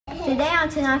today on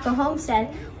Tanaka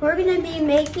Homestead, we're going to be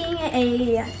making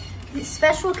a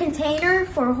special container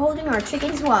for holding our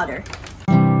chicken's water.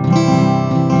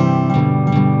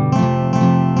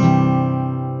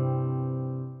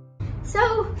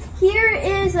 So here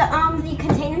is the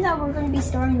container that we're going to be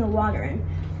storing the water in.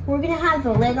 We're going to have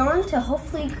the lid on to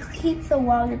hopefully keep the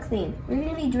water clean. We're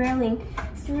going to be drilling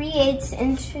 3/8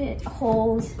 inch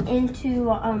holes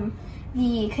into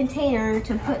the container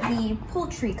to put the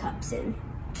poultry cups in.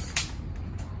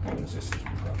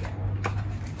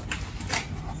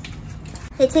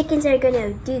 The chickens are going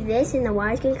to do this and the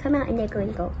water's going to come out and they're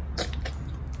going to go.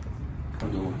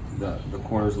 The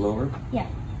corner's lower? Yeah.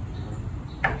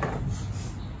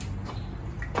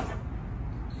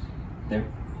 There?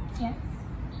 Yeah.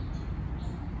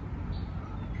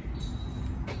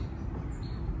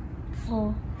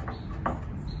 Oh.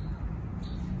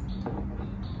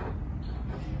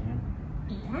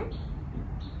 Like that?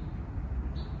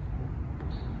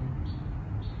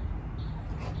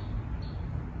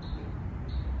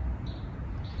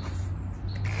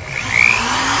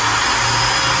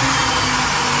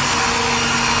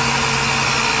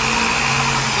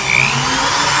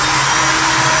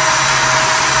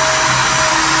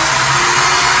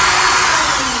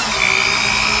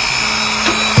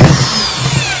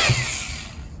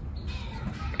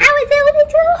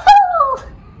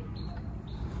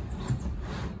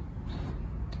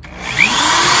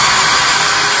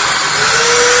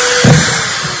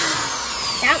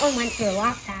 Went through a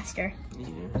lot faster. Yeah.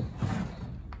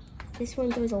 This one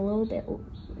goes a little bit.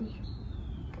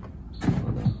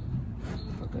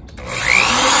 Okay.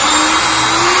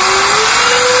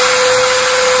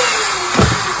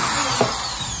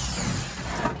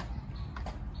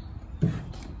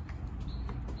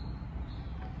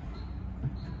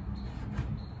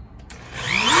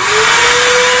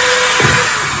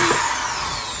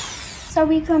 So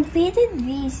we completed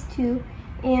these two,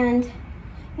 and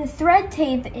the thread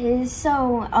tape is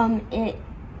so it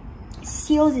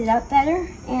seals it up better,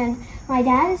 and my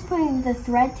dad is putting the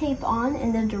thread tape on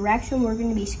in the direction we're going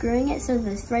to be screwing it, so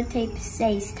the thread tape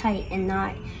stays tight and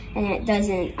it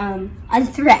doesn't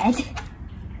unthread.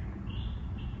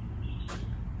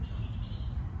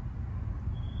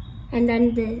 And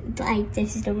then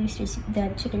this is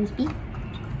the chicken's beak,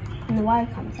 and the water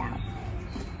comes out.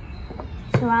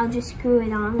 So I'll just screw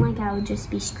it on like I would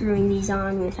just be screwing these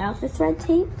on without the thread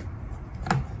tape.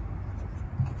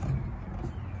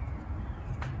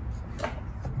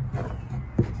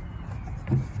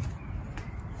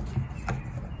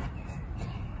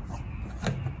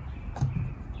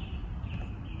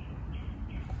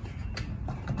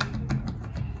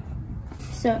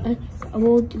 So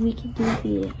we can do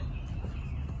the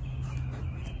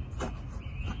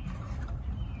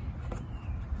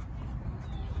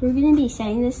We're going to be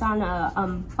setting this on a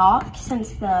box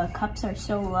since the cups are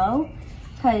so low,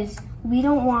 because we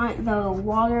don't want the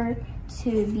water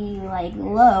to be like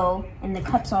low and the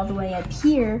cups all the way up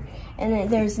here and then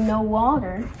there's no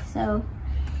water. So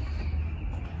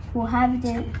we'll have it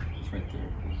in, It's right there.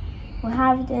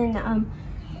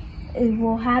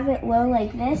 We'll have it low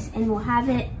like this, and we'll have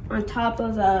it on top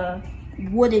of a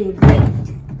wooden grate.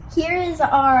 Here is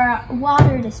our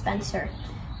water dispenser.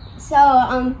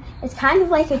 So it's kind of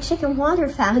like a chicken water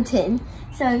fountain.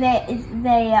 So they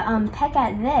peck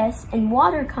at this and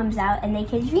water comes out and they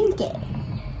can drink it.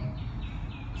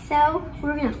 So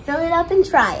we're gonna fill it up and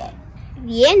try it.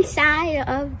 The inside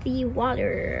of the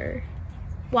waterer.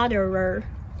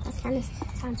 That kind of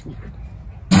sounds weird.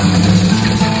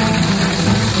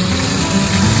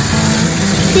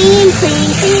 Clean,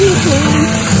 clean, clean, clean.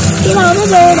 Get all the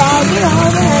dirt out, get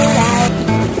all the dirt out.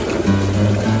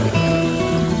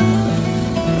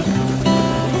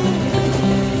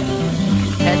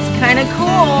 Kind of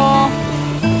cool.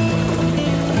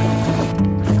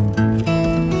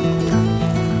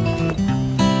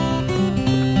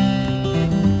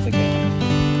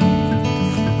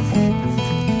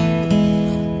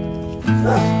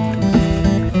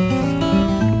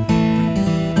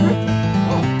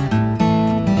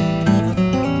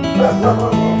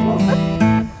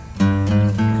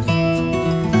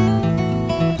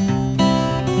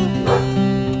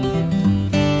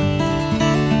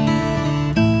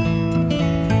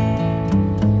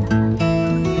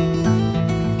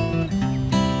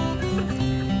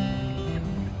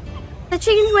 The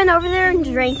chickens went over there and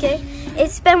drank it.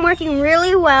 It's been working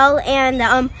really well, and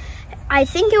I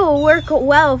think it will work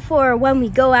well for when we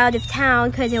go out of town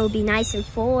because it will be nice and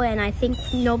full, and I think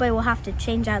nobody will have to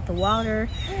change out the water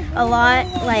a lot,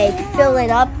 like fill it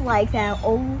up like that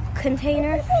old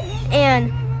container.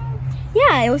 And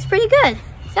yeah, it was pretty good.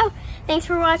 So Thanks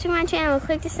for watching my channel.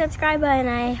 Click the subscribe button.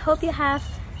 I hope you have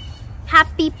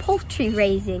happy poultry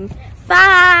raising.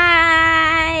 Bye!